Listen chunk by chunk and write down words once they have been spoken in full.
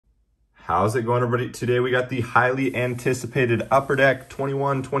How's it going, everybody? Today we got the highly anticipated Upper Deck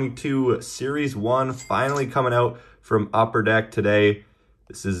 21-22 Series 1 finally coming out from Upper Deck today.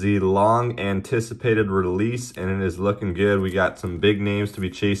 This is the long anticipated release and it is looking good. We got some big names to be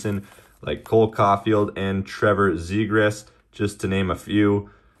chasing like Cole Caulfield and Trevor Zegras, just to name a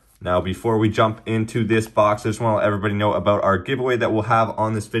few. Now, before we jump into this box, I just want to let everybody know about our giveaway that we'll have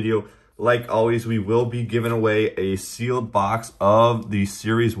on this video. Like always, we will be giving away a sealed box of the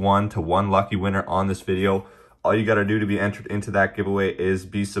Series 1 to one lucky winner on this video. All you got to do to be entered into that giveaway is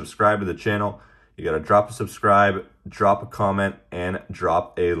be subscribed to the channel. You got to drop a subscribe, drop a comment, and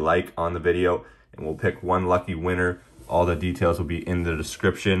drop a like on the video, and we'll pick one lucky winner. All the details will be in the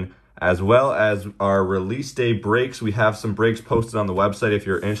description, as well as our release day breaks. We have some breaks posted on the website. If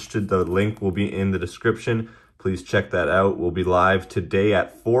you're interested, the link will be in the description. Please check that out. We'll be live today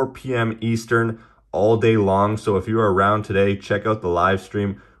at 4 p.m. Eastern all day long. So if you are around today, check out the live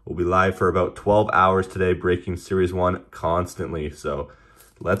stream. We'll be live for about 12 hours today, breaking Series 1 constantly. So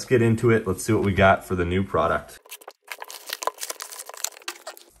let's get into it. Let's see what we got for the new product.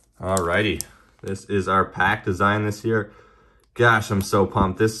 Alrighty, this is our pack design this year. Gosh, I'm so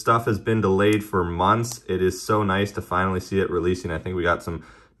pumped. This stuff has been delayed for months. It is so nice to finally see it releasing. I think we got some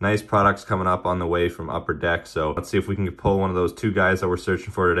nice products coming up on the way from Upper Deck. So let's see if we can pull one of those two guys that we're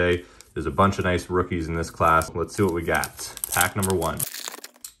searching for today. There's a bunch of nice rookies in this class. Let's see what we got. Pack number one.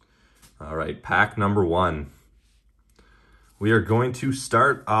 All right, pack number one. We are going to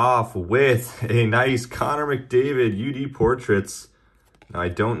start off with a nice Connor McDavid UD Portraits. Now, I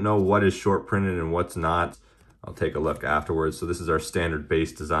don't know what is short printed and what's not. I'll take a look afterwards. So this is our standard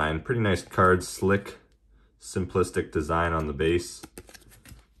base design. Pretty nice card, slick, simplistic design on the base.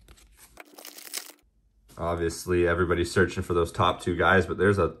 Obviously, everybody's searching for those top two guys, but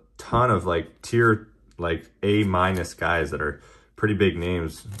there's a ton of like tier like A- guys that are pretty big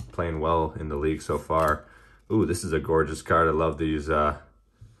names playing well in the league so far. Ooh, this is a gorgeous card. I love these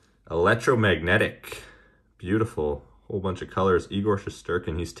electromagnetic. Beautiful. Whole bunch of colors. Igor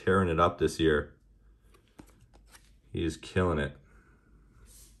Shesterkin, he's tearing it up this year. He is killing it.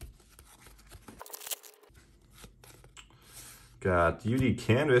 Got UD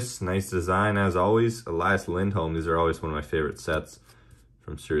Canvas, nice design as always. Elias Lindholm, these are always one of my favorite sets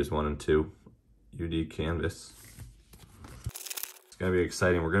from Series 1 and 2. UD Canvas. It's gonna be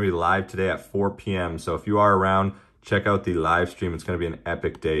exciting. We're gonna be live today at 4 p.m. So if you are around, check out the live stream. It's gonna be an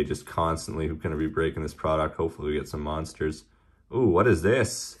epic day, just constantly gonna be breaking this product. Hopefully we get some monsters. Ooh, what is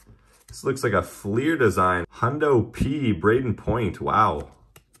this? This looks like a Fleer design. Hundo P, Braden Point, wow.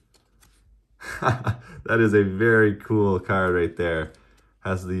 That is a very cool card right there.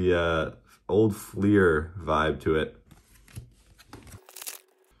 Has the old Fleer vibe to it.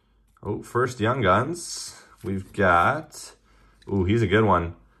 Oh, first Young Guns. We've got, ooh, he's a good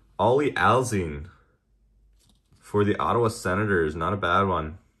one. Ollie Alzing for the Ottawa Senators. Not a bad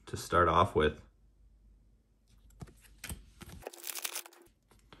one to start off with.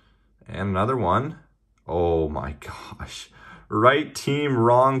 And another one. Oh my gosh. Right team,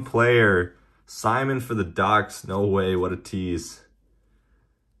 wrong player. Simon for the Ducks. No way. What a tease.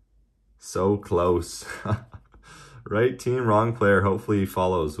 So close. Right team, wrong player. Hopefully he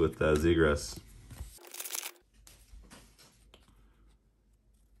follows with Zegras.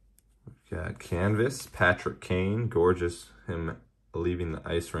 We've got Canvas. Patrick Kane. Gorgeous. Him leaving the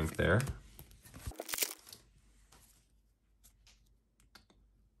ice rink there.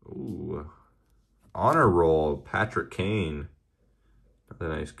 Ooh. Honor Roll. Patrick Kane.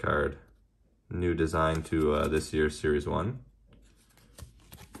 Another nice card. New design to this year's Series 1.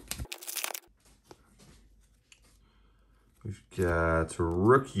 We've got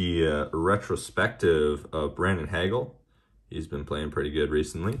rookie retrospective of Brandon Hagel. He's been playing pretty good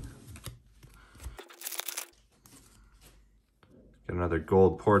recently. Got another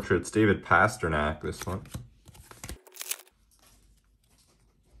gold portraits, David Pastrnak, this one.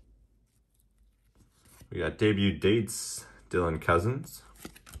 We got debut dates, Dylan Cousins.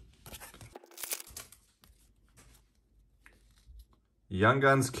 Young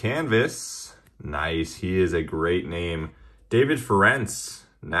Guns Canvas. Nice. He is a great name. David Ferentz,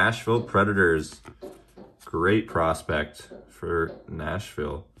 Nashville Predators. Great prospect for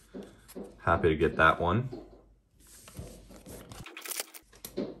Nashville. Happy to get that one.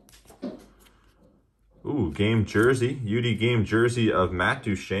 Ooh, game jersey. UD game jersey of Matt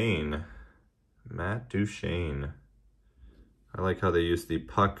Duchene. Matt Duchene. I like how they use the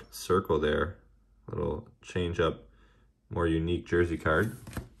puck circle there. Little change up. More unique jersey card.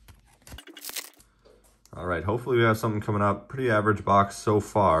 All right, hopefully we have something coming up. Pretty average box so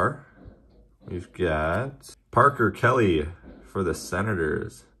far. We've got Parker Kelly for the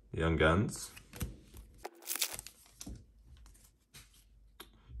Senators. Young Guns.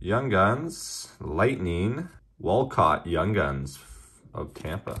 Young Guns, Lightning, Walcott Young Guns of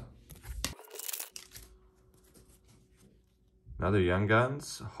Tampa. Another Young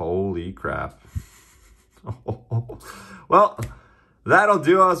Guns. Holy crap. Well, that'll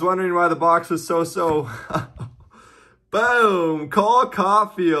do. I was wondering why the box was so. Boom! Cole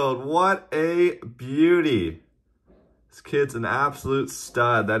Caulfield. What a beauty. This kid's an absolute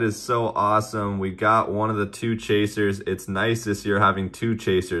stud. That is so awesome. We got one of the 2 chasers. It's nice this year having 2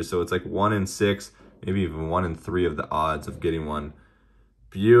 chasers. So it's like 1 in 6, maybe even 1 in 3 of the odds of getting one.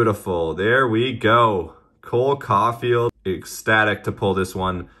 Beautiful. There we go. Cole Caulfield. Ecstatic to pull this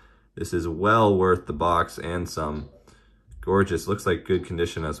one. This is well worth the box and some. Gorgeous. Looks like good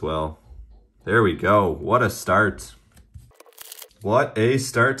condition as well. There we go. What a start. What a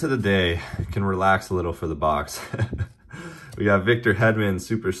start to the day. Can relax a little for the box. We got Victor Hedman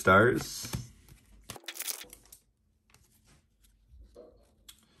Superstars.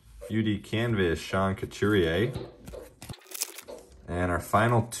 UD Canvas Sean Couturier. And our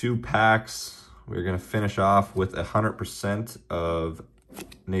final 2 packs. We're going to finish off with 100% of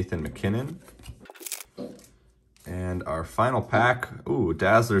Nathan MacKinnon. And our final pack, ooh,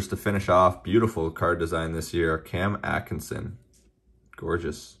 Dazzlers to finish off. Beautiful card design this year, Cam Atkinson.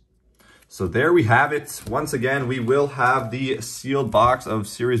 Gorgeous. So there we have it. Once again, we will have the sealed box of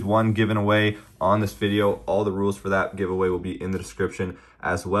Series 1 given away on this video. All the rules for that giveaway will be in the description,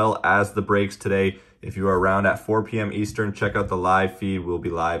 as well as the breaks today. If you are around at 4 p.m. Eastern, check out the live feed. We'll be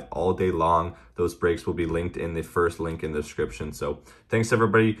live all day long. Those breaks will be linked in the first link in the description. So thanks,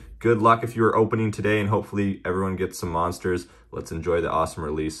 everybody. Good luck if you are opening today, and hopefully everyone gets some monsters. Let's enjoy the awesome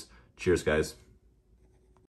release. Cheers, guys.